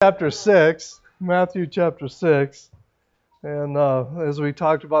Chapter 6, Matthew chapter 6. And as we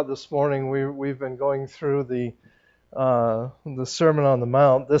talked about this morning, we've been going through the Sermon on the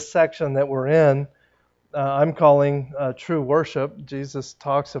Mount. This section that we're in, I'm calling true worship. Jesus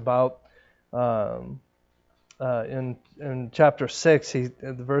talks about in chapter 6,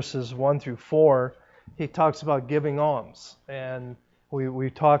 verses 1 through 4, he talks about giving alms. And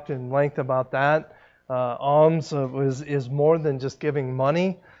we talked in length about that. Alms is more than just giving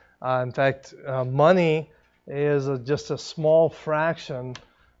money. In fact, money is just a small fraction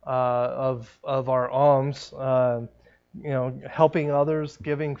of our alms. Helping others,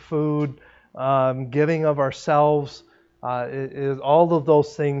 giving food, giving of ourselves. All of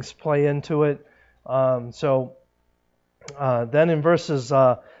those things play into it. Then in verses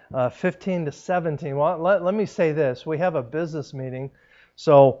 15 to 17, well, let me say this. We have a business meeting,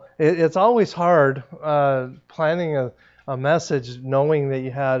 so it's always hard planning a message knowing that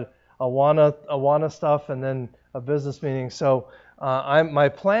you had Awana stuff and then a business meeting. So my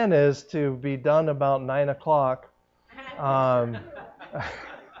plan is to be done about 9 o'clock.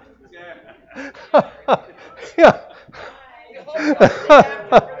 Yeah.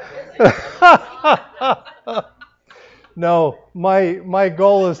 No, my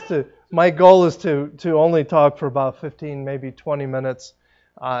goal is to only talk for about 15, maybe 20 minutes,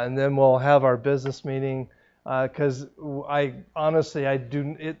 and then we'll have our business meeting. Because the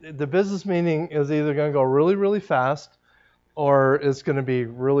business meeting is either going to go really, really fast, or it's going to be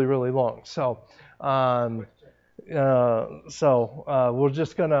really, really long. So, I'm gonna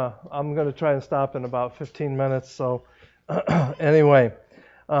try and stop in about 15 minutes. So, anyway,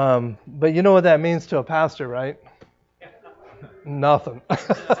 but you know what that means to a pastor, right? Nothing.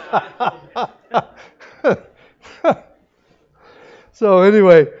 So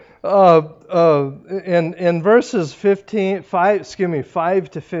anyway, in verses 5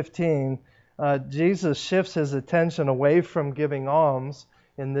 to 15, Jesus shifts his attention away from giving alms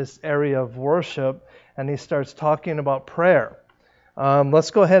in this area of worship, and he starts talking about prayer.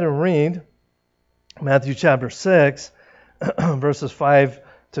 Let's go ahead and read Matthew chapter 6, verses 5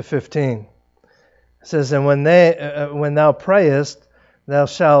 to 15. It says, "And when thou prayest, thou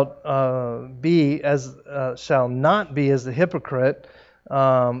shalt not be as the hypocrite."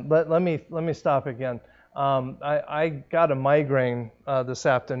 Let me stop again. I got a migraine this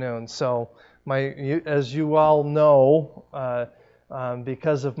afternoon, so as you all know,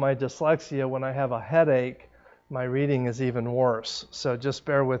 because of my dyslexia, when I have a headache, my reading is even worse. So just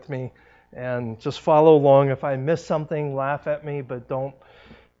bear with me and just follow along. If I miss something, laugh at me, but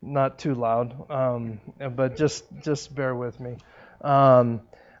not too loud, but just bear with me.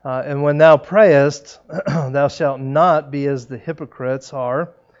 And when thou prayest, thou shalt not be as the hypocrites are,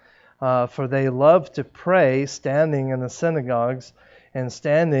 for they love to pray standing in the synagogues and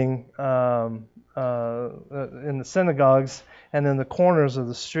in the corners of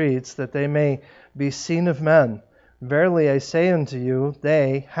the streets, that they may be seen of men. Verily I say unto you,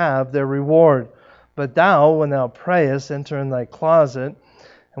 they have their reward. But thou, when thou prayest, enter in thy closet,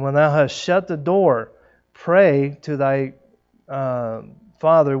 and when thou hast shut the door, pray to thy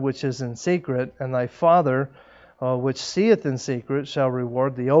Father which is in secret, and thy Father which seeth in secret shall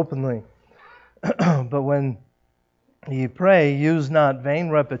reward thee openly. But when ye pray, use not vain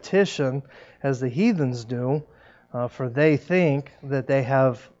repetition as the heathens do, for they think that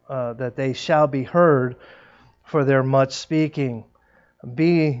they shall be heard for their much speaking.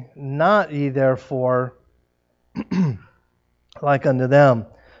 Be not ye therefore like unto them,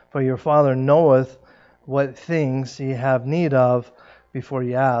 for your Father knoweth what things ye have need of before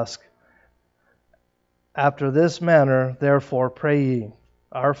ye ask. After this manner therefore pray ye,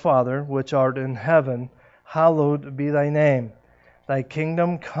 Our Father, which art in heaven, hallowed be thy name. Thy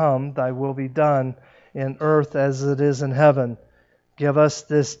kingdom come, thy will be done, in earth as it is in heaven. Give us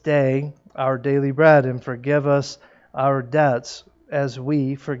this day our daily bread, and forgive us our debts, as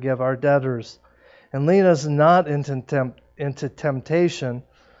we forgive our debtors. And lead us not into temptation,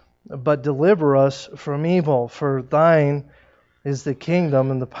 but deliver us from evil. For thine is the kingdom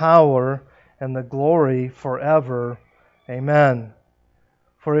and the power and the glory forever. Amen.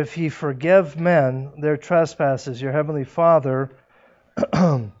 For if ye forgive men their trespasses, your heavenly Father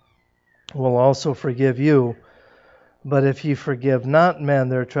will also forgive you. But if ye forgive not men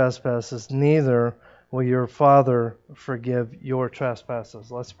their trespasses, neither will your Father forgive your trespasses.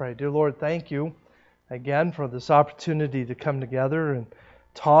 Let's pray. Dear Lord, thank you again for this opportunity to come together and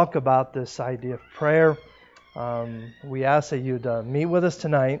talk about this idea of prayer. We ask that you'd meet with us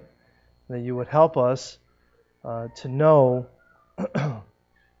tonight, that you would help us to know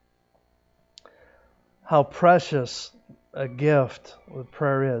how precious a gift what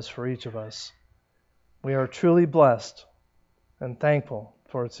prayer is for each of us. We are truly blessed and thankful,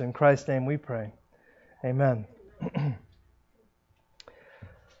 for it's in Christ's name we pray. Amen.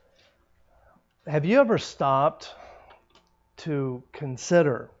 Have you ever stopped to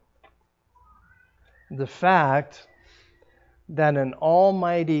consider the fact that an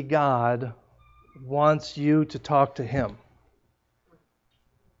almighty God wants you to talk to Him?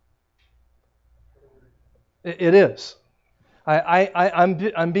 It is.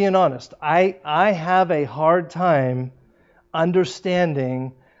 I'm being honest. I have a hard time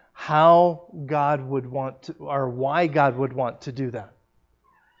understanding how God would want to, or why God would want to do that.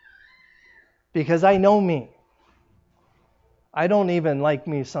 Because I know me. I don't even like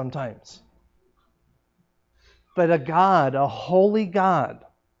me sometimes. But a God, a holy God,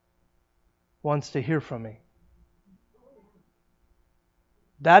 wants to hear from me.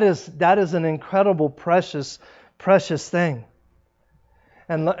 That is an incredible, precious thing.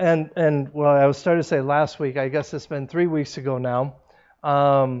 And well, I was starting to say last week. I guess it's been 3 weeks ago now.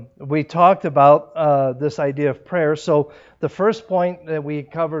 We talked about this idea of prayer. So the first point that we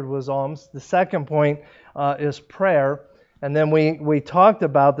covered was alms. The second point is prayer. And then we talked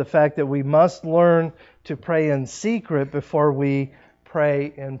about the fact that we must learn to pray in secret before we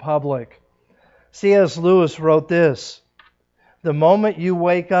pray in public. C.S. Lewis wrote this: "The moment you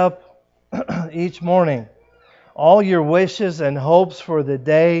wake up each morning, all your wishes and hopes for the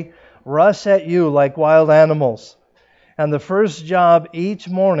day rush at you like wild animals. And the first job each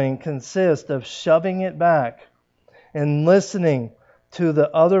morning consists of shoving it back and listening to the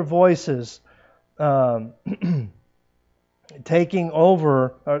other voices, taking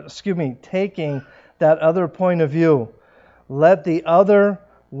that other point of view. Let the other,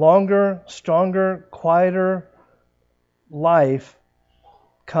 longer, stronger, quieter life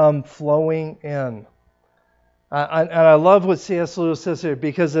come flowing in." And I love what C.S. Lewis says here,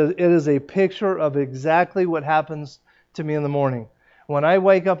 because it is a picture of exactly what happens to me in the morning. When I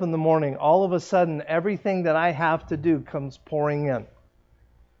wake up in the morning, all of a sudden, everything that I have to do comes pouring in.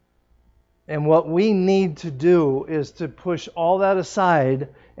 And what we need to do is to push all that aside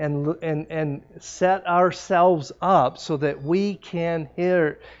and set ourselves up so that we can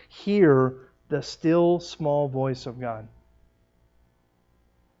hear the still small voice of God.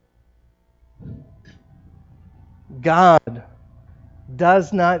 God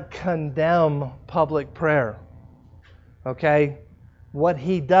does not condemn public prayer. Okay? What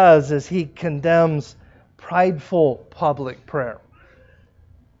He does is He condemns prideful public prayer.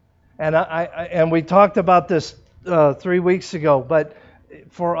 And we talked about this 3 weeks ago, but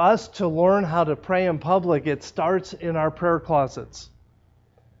for us to learn how to pray in public, it starts in our prayer closets.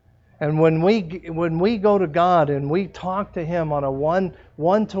 And when we go to God and we talk to Him on a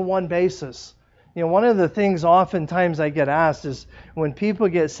one-to-one basis, you know, one of the things oftentimes I get asked is when people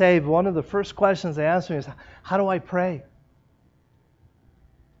get saved, one of the first questions they ask me is, "How do I pray?"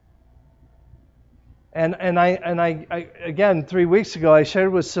 And I again 3 weeks ago I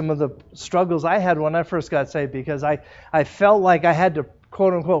shared with some of the struggles I had when I first got saved, because I felt like I had to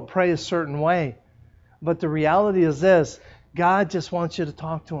quote unquote pray a certain way. But the reality is this: God just wants you to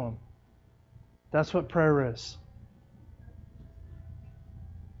talk to Him. That's what prayer is.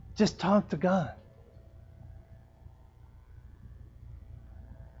 Just talk to God.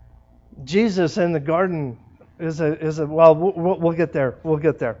 Jesus in the garden is a well, we'll get there. We'll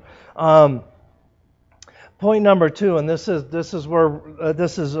get there. Point number 2, and this is where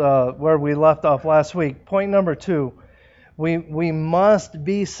we left off last week. Point number 2: we must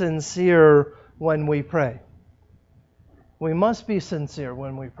be sincere when we pray. We must be sincere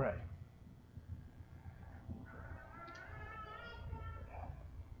when we pray.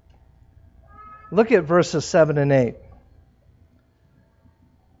 Look at verses 7 and 8.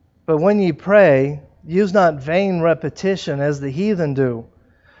 "But when ye pray, use not vain repetition as the heathen do,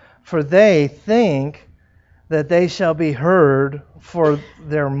 for they think that they shall be heard for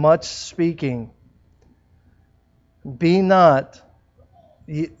their much speaking. Be not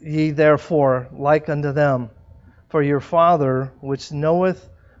ye therefore like unto them, for your Father which knoweth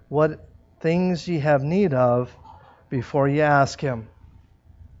what things ye have need of before ye ask Him."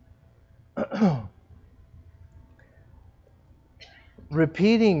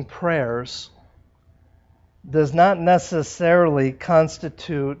 Repeating prayers does not necessarily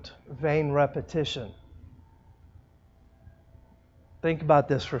constitute vain repetition. Think about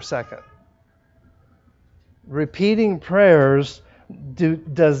this for a second. Repeating prayers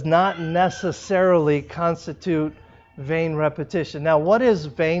does not necessarily constitute vain repetition. Now, what is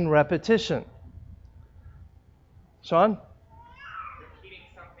vain repetition? Sean? Repeating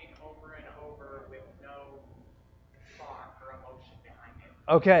something over and over with no thought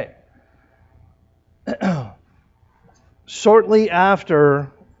Okay. Shortly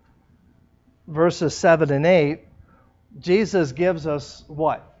after verses 7 and 8, Jesus gives us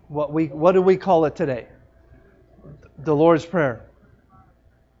what? What do we call it today? The Lord's Prayer,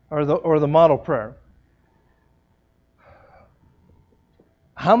 or the model prayer.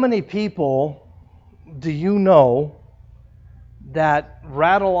 How many people do you know that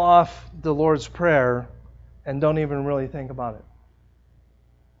rattle off the Lord's Prayer and don't even really think about it?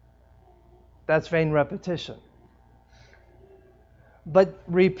 That's vain repetition. But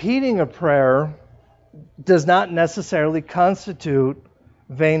repeating a prayer does not necessarily constitute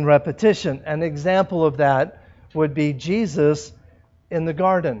vain repetition. An example of that would be Jesus in the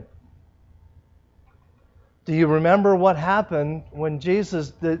garden. Do you remember what happened when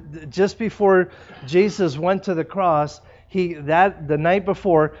Jesus, just before Jesus went to the cross, the night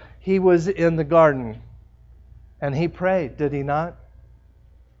before, he was in the garden and he prayed, did he not?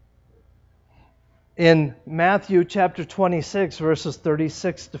 In Matthew chapter 26, verses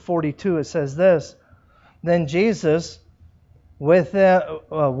 36 to 42, it says this: Then Jesus, with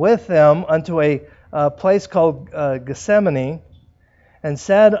them unto a place called Gethsemane, and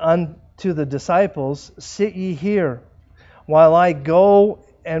said unto the disciples, Sit ye here, while I go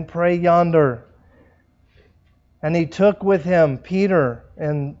and pray yonder. And he took with him Peter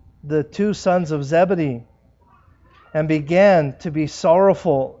and the two sons of Zebedee, and began to be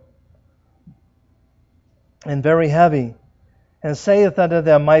sorrowful and very heavy, and saith unto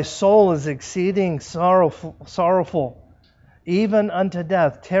them, My soul is exceeding sorrowful, even unto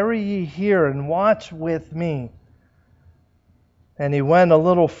death. Tarry ye here, and watch with me. And he went a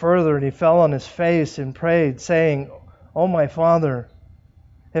little further, and he fell on his face, and prayed, saying, O my Father,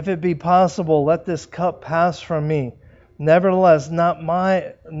 if it be possible, let this cup pass from me. Nevertheless,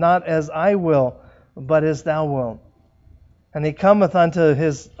 not as I will, but as thou wilt. And he cometh unto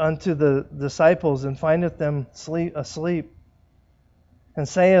the disciples, and findeth them asleep, and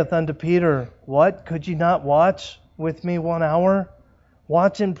saith unto Peter, What? Could ye not watch with me 1 hour?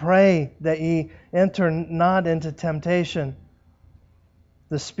 Watch and pray, that ye enter not into temptation.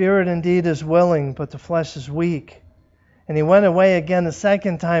 The spirit indeed is willing, but the flesh is weak. And he went away again a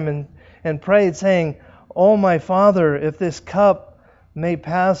second time, and prayed, saying, O my Father, if this cup may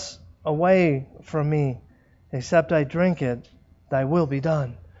pass away from me, except I drink it, thy will be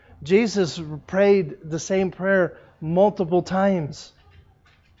done. Jesus prayed the same prayer multiple times.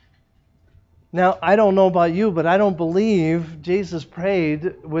 Now, I don't know about you, but I don't believe Jesus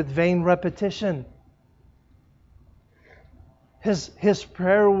prayed with vain repetition. His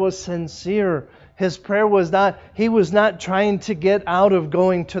prayer was sincere. His prayer was not, he was not trying to get out of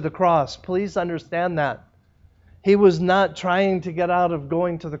going to the cross. Please understand that. He was not trying to get out of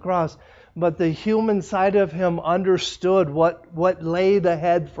going to the cross. But the human side of him understood what laid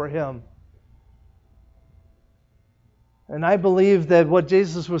ahead for him. And I believe that what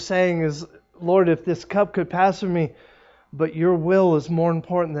Jesus was saying is, Lord, if this cup could pass from me, but your will is more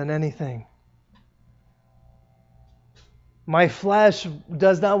important than anything. My flesh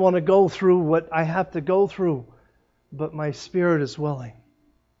does not want to go through what I have to go through, but my spirit is willing.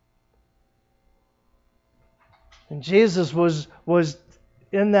 And Jesus was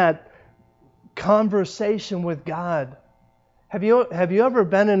in that conversation with God. Have you ever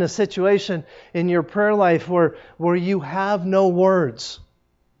been in a situation in your prayer life where you have no words?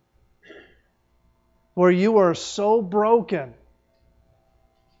 Where you are so broken,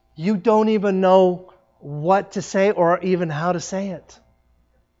 you don't even know what to say or even how to say it.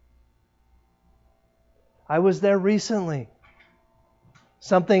 I was there recently.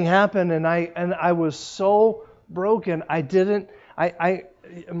 Something happened and I was so broken.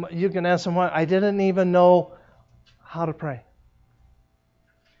 You can ask someone, I didn't even know how to pray.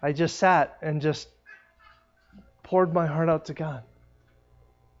 I just sat and just poured my heart out to God.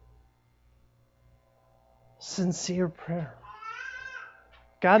 Sincere prayer.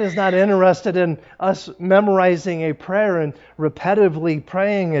 God is not interested in us memorizing a prayer and repetitively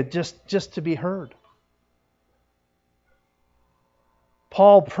praying it just to be heard.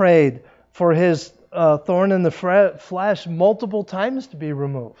 Paul prayed for his thorn in the flesh multiple times to be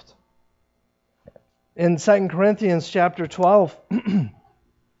removed. In 2 Corinthians chapter 12,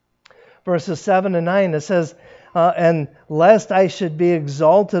 verses 7 and 9, it says, And lest I should be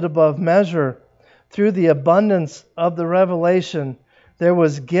exalted above measure through the abundance of the revelation, there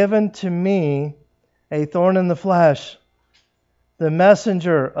was given to me a thorn in the flesh, the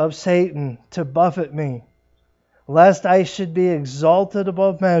messenger of Satan to buffet me, lest I should be exalted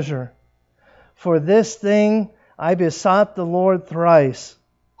above measure. For this thing I besought the Lord thrice,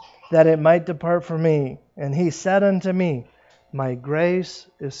 that it might depart from me. And he said unto me, My grace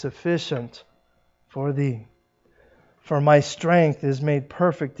is sufficient for thee, for my strength is made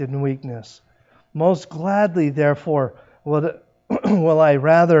perfect in weakness. Most gladly, therefore, will I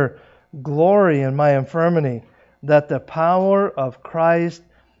rather glory in my infirmity, that the power of Christ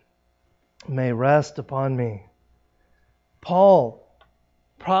may rest upon me. Paul,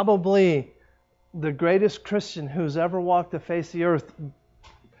 probably the greatest Christian who's ever walked the face of the earth.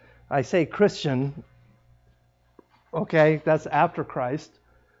 I say Christian, okay, that's after Christ.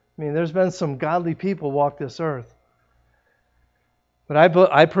 I mean, there's been some godly people walk this earth. But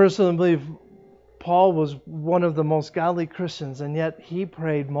I personally believe Paul was one of the most godly Christians, and yet he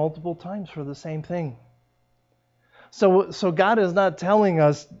prayed multiple times for the same thing. So God is not telling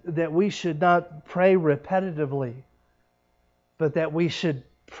us that we should not pray repetitively, but that we should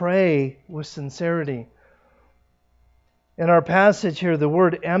pray with sincerity. In our passage here, the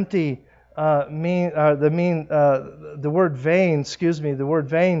word empty the word vain, the word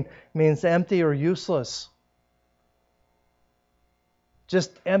vain means empty or useless.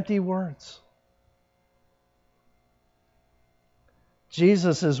 Just empty words.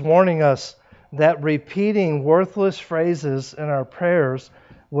 Jesus is warning us that repeating worthless phrases in our prayers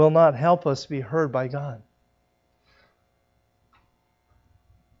will not help us be heard by God.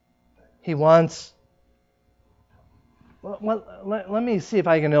 He wants... Well, let me see if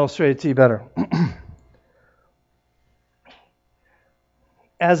I can illustrate it to you better.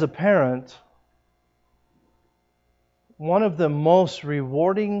 As a parent, one of the most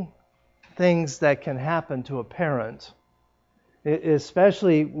rewarding things that can happen to a parent,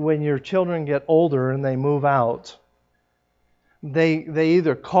 especially when your children get older and they move out, they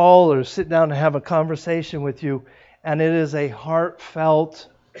either call or sit down and have a conversation with you, and it is a heartfelt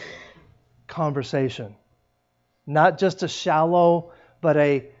conversation. Not just a shallow, but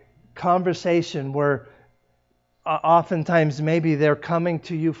a conversation where oftentimes maybe they're coming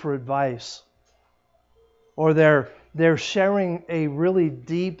to you for advice, or they're sharing a really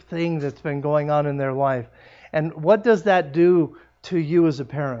deep thing that's been going on in their life. And what does that do to you as a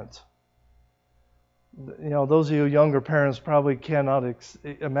parent? You know, those of you younger parents probably cannot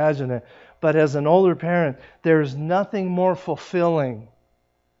imagine it. But as an older parent, there's nothing more fulfilling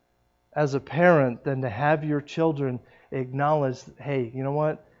as a parent than to have your children acknowledge, hey, you know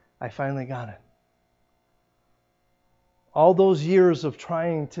what? I finally got it. All those years of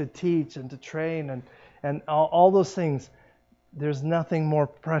trying to teach and to train and all those things, there's nothing more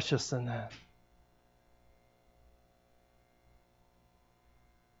precious than that.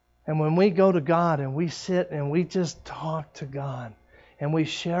 And when we go to God and we sit and we just talk to God and we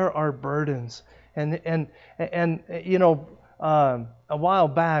share our burdens and you know, a while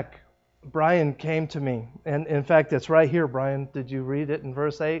back, Brian came to me, and in fact, it's right here, Brian. Did you read it in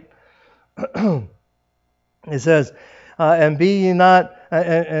verse 8? It says, "And be ye not,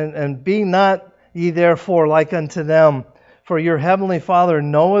 and be not ye therefore like unto them, for your heavenly Father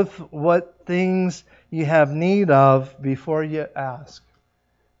knoweth what things ye have need of before ye ask."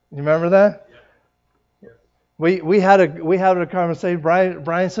 You remember that? Yeah. We had a conversation.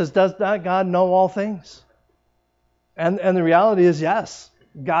 Brian says, "Does not God know all things?" And the reality is, yes.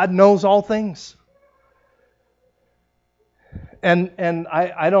 God knows all things. And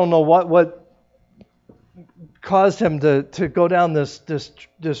I don't know what caused him to go down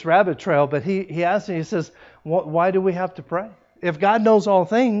this rabbit trail, but he asked me, he says, why do we have to pray? If God knows all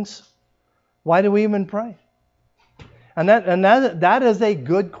things, why do we even pray? And that is a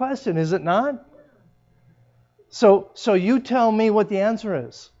good question, is it not? So you tell me what the answer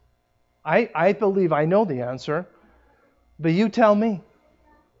is. I believe I know the answer, but you tell me.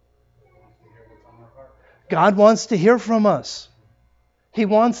 God wants to hear from us. He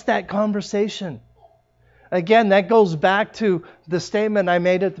wants that conversation. Again, that goes back to the statement I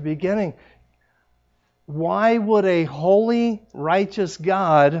made at the beginning. Why would a holy, righteous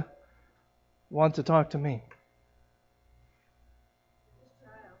God want to talk to me?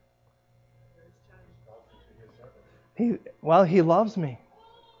 He loves me.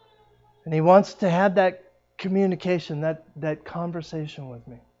 And He wants to have that communication, that conversation with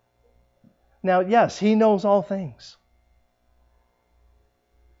me. Now, yes, He knows all things.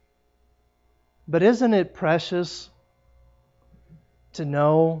 But isn't it precious to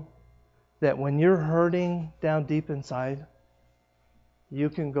know that when you're hurting down deep inside, you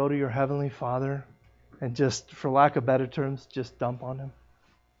can go to your Heavenly Father and just, for lack of better terms, just dump on Him?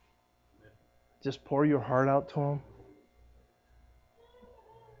 Just pour your heart out to Him?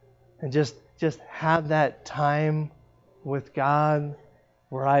 And just have that time with God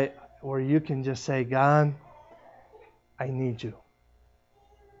where you can just say, God, I need you.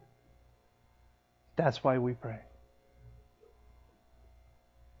 That's why we pray.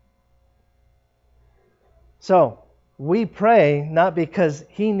 So, we pray not because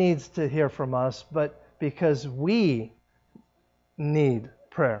He needs to hear from us, but because we need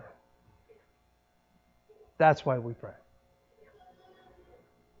prayer. That's why we pray.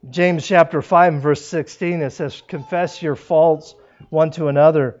 James chapter 5 and verse 16, it says, confess your faults one to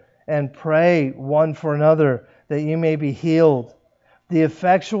another and pray one for another that you may be healed. The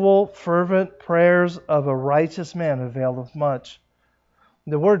effectual, fervent prayers of a righteous man availeth much.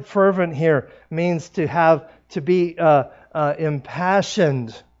 The word fervent here means to be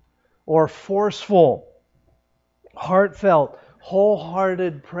impassioned or forceful, heartfelt,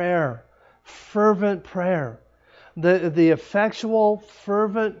 wholehearted prayer, fervent prayer. The effectual,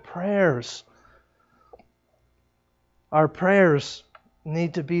 fervent prayers. Our prayers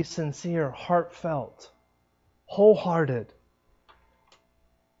need to be sincere, heartfelt, wholehearted.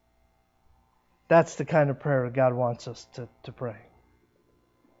 That's the kind of prayer God wants us to pray.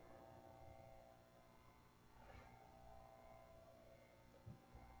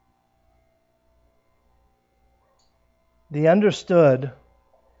 The understood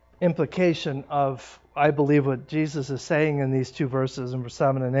implication of, I believe, what Jesus is saying in these two verses, in verse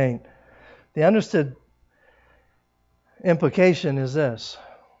 7 and 8. The understood implication is this.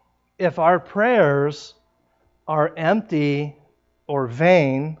 If our prayers are empty or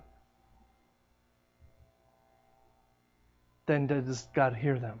vain, then does God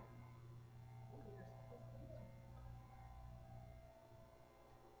hear them?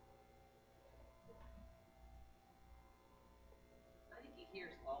 I think He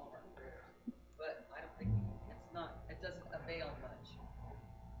hears all of our prayers, but I don't think it doesn't avail much.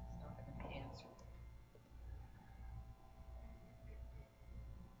 It's not going to be answered.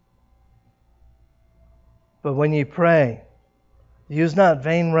 But when ye pray, use not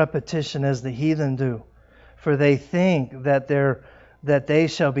vain repetition as the heathen do, for they think that they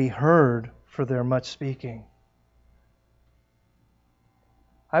shall be heard for their much speaking.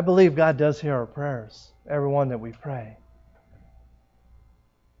 I believe God does hear our prayers, every one that we pray.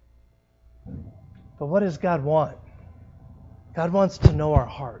 But what does God want? God wants to know our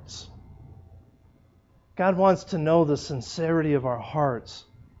hearts. God wants to know the sincerity of our hearts.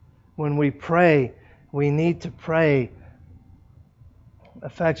 When we pray, we need to pray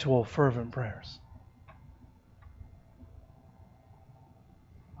effectual, fervent prayers.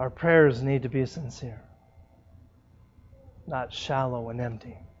 Our prayers need to be sincere, not shallow and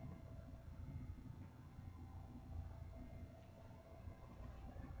empty.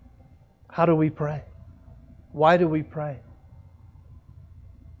 How do we pray? Why do we pray?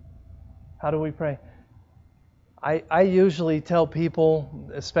 How do we pray? I usually tell people,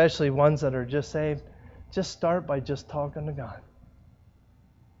 especially ones that are just saved, just start by just talking to God.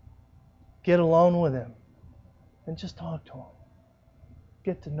 Get alone with Him and just talk to Him.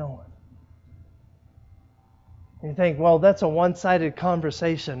 Get to know Him. You think, well, that's a one-sided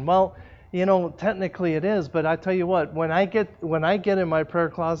conversation. Well, technically it is, but I tell you what, when I get in my prayer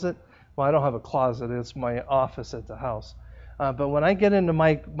closet, well, I don't have a closet, it's my office at the house. But when I get into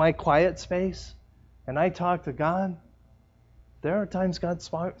my quiet space and I talk to God, there are times God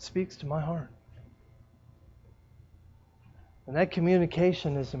speaks to my heart. And that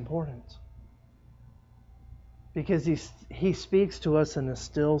communication is important. Because He speaks to us in a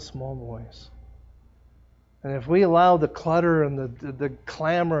still, small voice. And if we allow the clutter and the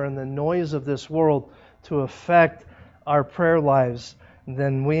clamor and the noise of this world to affect our prayer lives,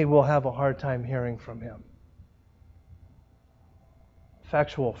 then we will have a hard time hearing from Him.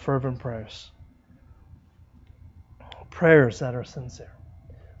 Effectual, fervent prayers. Prayers that are sincere.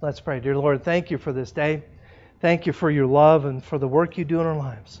 Let's pray. Dear Lord, thank You for this day. Thank You for Your love and for the work You do in our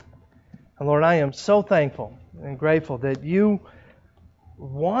lives. And Lord, I am so thankful and grateful that You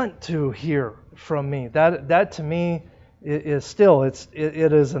want to hear from me. That to me is still, it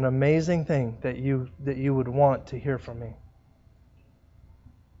is an amazing thing that you would want to hear from me.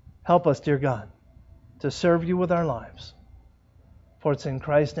 Help us, dear God, to serve You with our lives. For it's in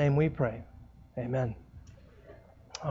Christ's name we pray. Amen.